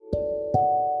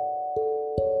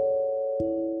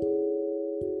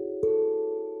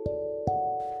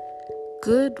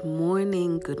Good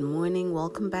morning.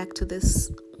 Welcome back to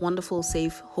this wonderful,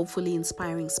 safe, hopefully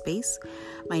inspiring space.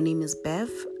 My name is Bev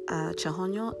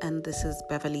Chahonyo, and this is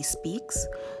Beverly Speaks.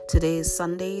 Today is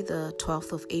Sunday, the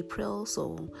 12th of April,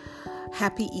 so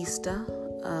happy Easter.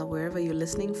 Wherever you're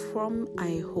listening from,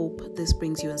 I hope this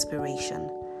brings you inspiration.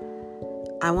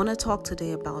 I want to talk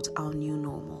today about our new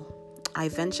normal. I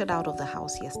ventured out of the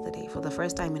house yesterday for the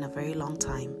first time in a very long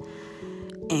time.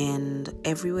 And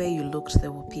everywhere you looked,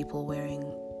 there were people wearing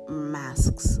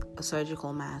masks,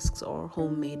 surgical masks or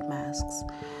homemade masks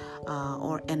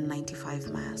or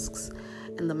N95 masks.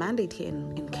 And the mandate here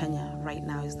in Kenya right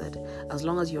now is that as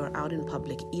long as you're out in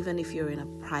public, even if you're in a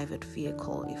private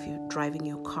vehicle, if you're driving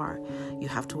your car, you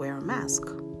have to wear a mask.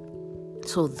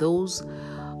 So those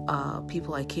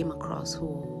people I came across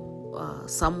who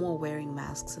some were wearing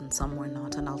masks and some were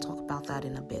not, and I'll talk about that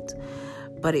in a bit.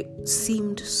 But it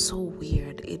seemed so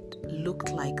weird. It looked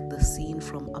like the scene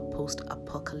from a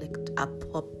post-apocalyptic...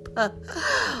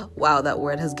 Wow, that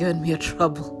word has given me a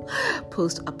trouble.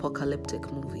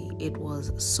 Post-apocalyptic movie. It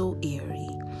was so eerie.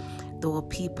 There were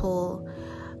people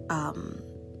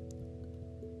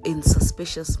in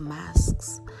suspicious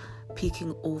masks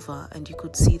peeking over, and you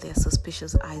could see their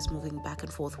suspicious eyes moving back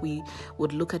and forth. We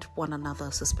would look at one another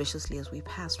suspiciously as we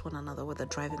passed one another, whether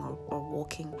driving or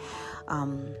walking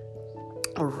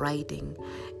or riding,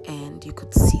 and you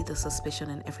could see the suspicion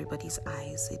in everybody's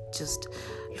eyes. It just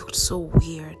looked so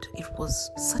weird. It was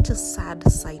such a sad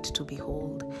sight to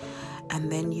behold.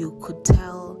 And then you could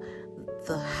tell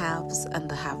the haves and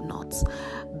the have-nots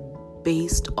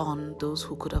based on those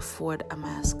who could afford a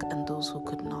mask and those who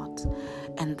could not.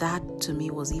 And that to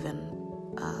me was even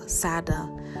sadder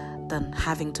than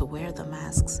having to wear the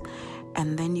masks.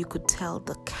 And then you could tell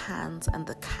the cans and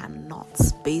the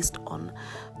can-nots based on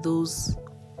those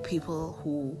people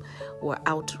who were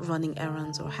out running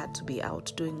errands or had to be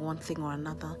out doing one thing or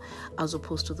another, as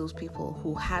opposed to those people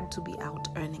who had to be out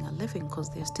earning a living, because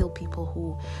there's still people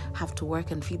who have to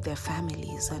work and feed their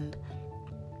families. And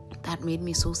that made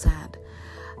me so sad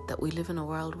that we live in a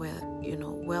world where,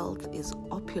 wealth is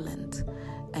opulent,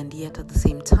 and yet at the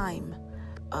same time,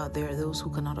 there are those who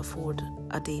cannot afford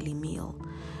a daily meal.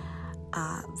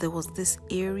 There was this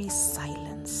eerie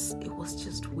silence. It was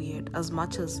just weird. As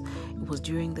much as it was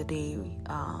during the day,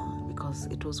 because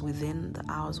it was within the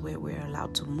hours where we're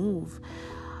allowed to move,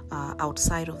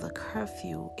 outside of the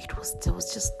curfew, there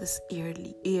was just this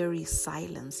eerie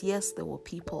silence. Yes, there were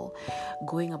people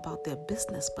going about their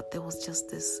business, but there was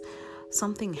just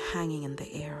something hanging in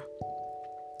the air.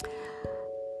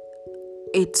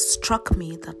 It struck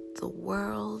me that the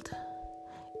world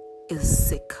is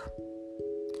sick.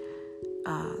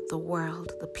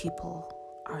 The people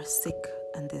are sick,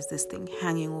 and there's this thing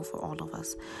hanging over all of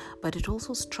us. But it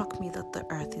also struck me that the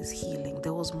earth is healing.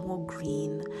 There was more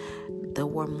green, there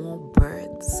were more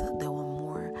birds, there were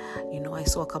more, I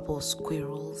saw a couple of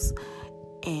squirrels,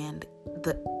 and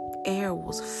the air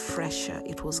was fresher,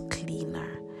 it was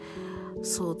cleaner.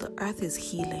 So the earth is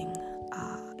healing,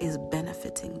 is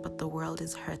benefiting, but the world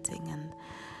is hurting, and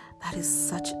that is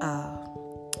such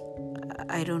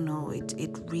I don't know, it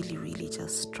really, really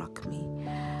just struck me.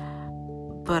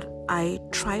 But I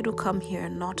try to come here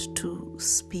not to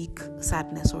speak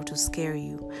sadness or to scare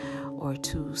you or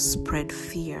to spread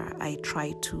fear. I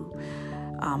try to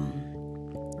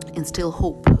instill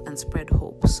hope and spread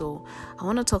hope. So I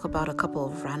want to talk about a couple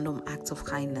of random acts of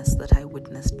kindness that I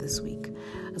witnessed this week.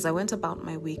 As I went about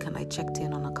my week and I checked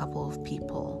in on a couple of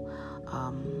people,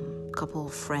 couple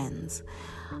of friends,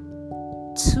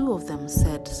 two of them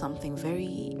said something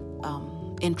very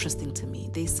interesting to me.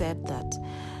 They said that,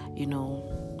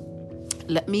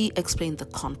 let me explain the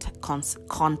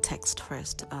context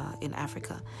first. In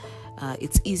Africa,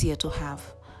 it's easier to have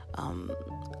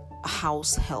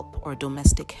house help or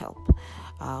domestic help,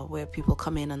 where people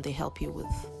come in and they help you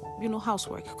with,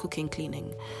 housework, cooking,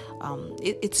 cleaning.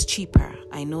 It's cheaper.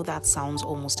 I know that sounds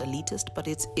almost elitist, but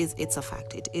it's a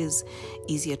fact. It is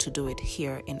easier to do it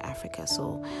here in Africa.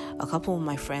 So a couple of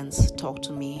my friends talked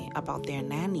to me about their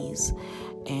nannies,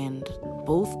 and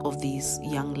both of these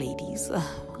young ladies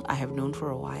I have known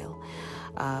for a while.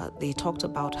 They talked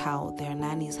about how their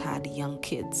nannies had young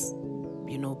kids,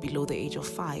 below the age of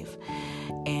 5.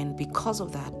 And because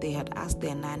of that, they had asked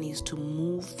their nannies to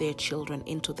move their children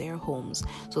into their homes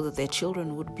so that their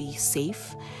children would be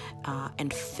safe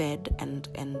and fed, and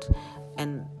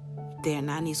their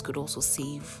nannies could also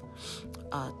save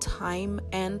time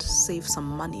and save some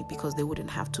money, because they wouldn't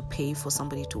have to pay for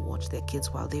somebody to watch their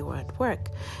kids while they were at work.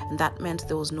 And that meant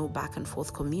there was no back and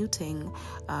forth commuting,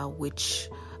 which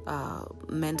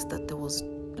meant that there was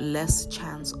less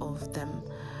chance of them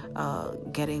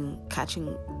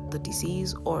catching the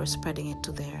disease or spreading it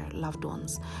to their loved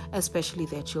ones, especially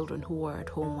their children who were at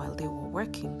home while they were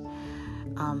working.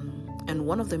 And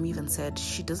one of them even said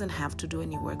she doesn't have to do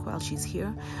any work while she's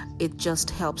here. It just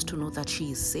helps to know that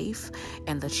she is safe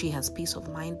and that she has peace of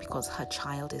mind because her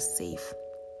child is safe.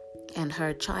 And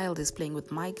her child is playing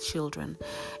with my children,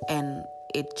 and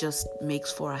it just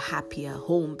makes for a happier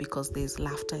home because there's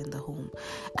laughter in the home.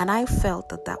 And I felt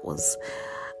that was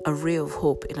a ray of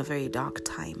hope in a very dark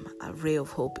time, a ray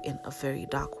of hope in a very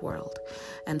dark world.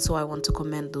 And so I want to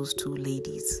commend those two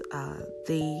ladies.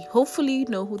 They hopefully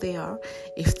know who they are.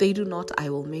 If they do not, I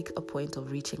will make a point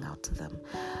of reaching out to them.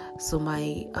 So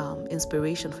my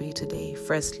inspiration for you today,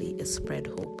 firstly, is spread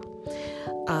hope.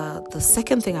 The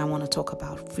second thing I want to talk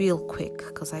about real quick,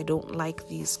 because I don't like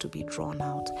these to be drawn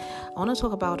out. I want to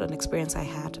talk about an experience I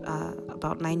had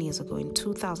about 9 years ago in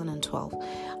 2012.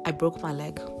 I broke my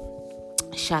leg,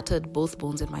 shattered both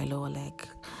bones in my lower leg.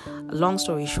 Long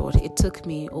story short, it took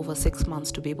me over 6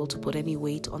 months to be able to put any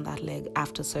weight on that leg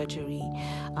after surgery,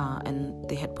 and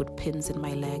they had put pins in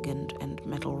my leg and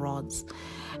metal rods.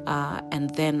 And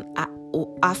then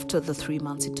after the 3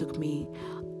 months,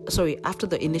 after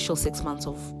the initial 6 months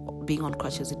of being on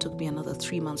crutches, it took me another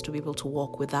 3 months to be able to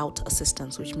walk without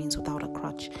assistance, which means without a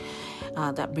crutch.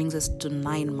 That brings us to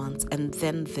 9 months. And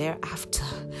then thereafter,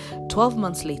 12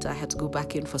 months later, I had to go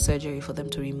back in for surgery for them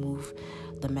to remove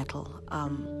the metal.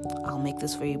 I'll make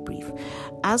this very brief.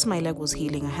 As my leg was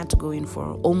healing, I had to go in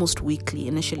for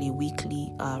initially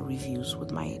weekly reviews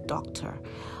with my doctor.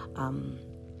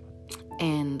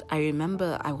 And I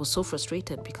remember I was so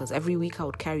frustrated because every week I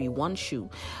would carry one shoe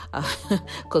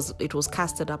because it was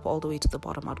casted up all the way to the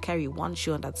bottom. I'd carry one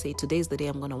shoe and I'd say, today's the day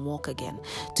I'm going to walk again.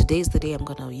 Today's the day I'm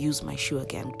going to use my shoe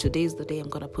again. Today's the day I'm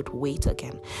going to put weight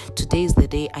again. Today's the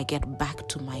day I get back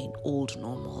to my old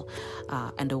normal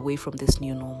and away from this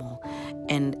new normal.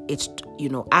 And it's,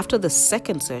 after the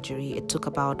second surgery, it took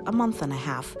about a month and a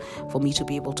half for me to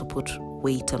be able to put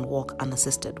weight and walk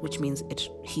unassisted, which means it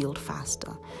healed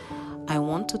faster. I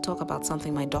want to talk about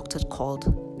something my doctor called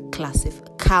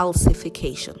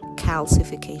calcification.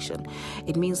 Calcification.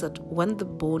 It means that when the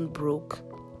bone broke,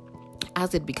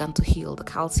 as it began to heal, the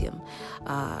calcium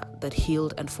that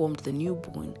healed and formed the new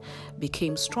bone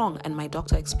became strong. And my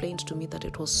doctor explained to me that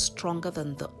it was stronger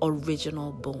than the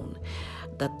original bone,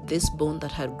 that this bone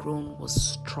that had grown was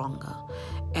stronger.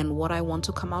 And what I want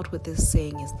to come out with this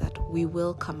saying is that we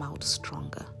will come out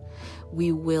stronger.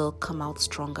 We will come out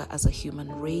stronger as a human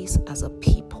race, as a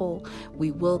people.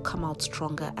 We will come out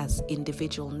stronger as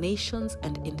individual nations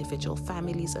and individual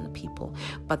families and people.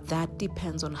 But that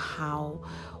depends on how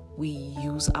we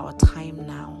use our time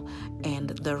now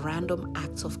and the random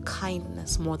acts of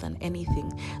kindness more than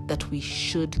anything that we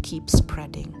should keep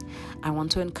spreading. I want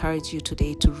to encourage you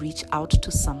today to reach out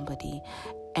to somebody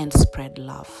and spread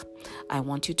love. I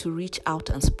want you to reach out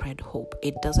and spread hope.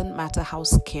 It doesn't matter how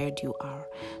scared you are.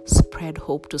 Spread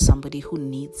hope to somebody who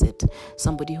needs it,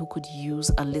 somebody who could use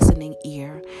a listening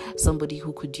ear, somebody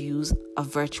who could use a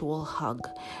virtual hug.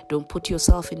 Don't put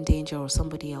yourself in danger or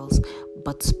somebody else,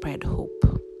 but spread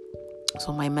hope.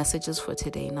 So my messages for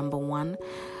today, number 1,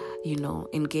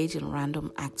 engage in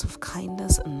random acts of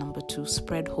kindness. And number 2,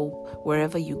 spread hope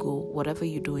wherever you go, whatever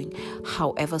you're doing,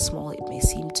 however small it may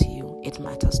seem to you, it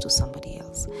matters to somebody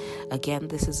else. Again,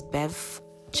 this is Bev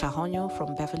Chahonyo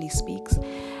from Beverly Speaks.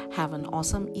 Have an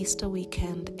awesome Easter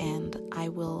weekend, and I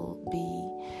will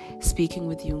be speaking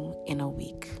with you in a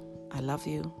week. I love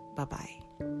you. Bye-bye.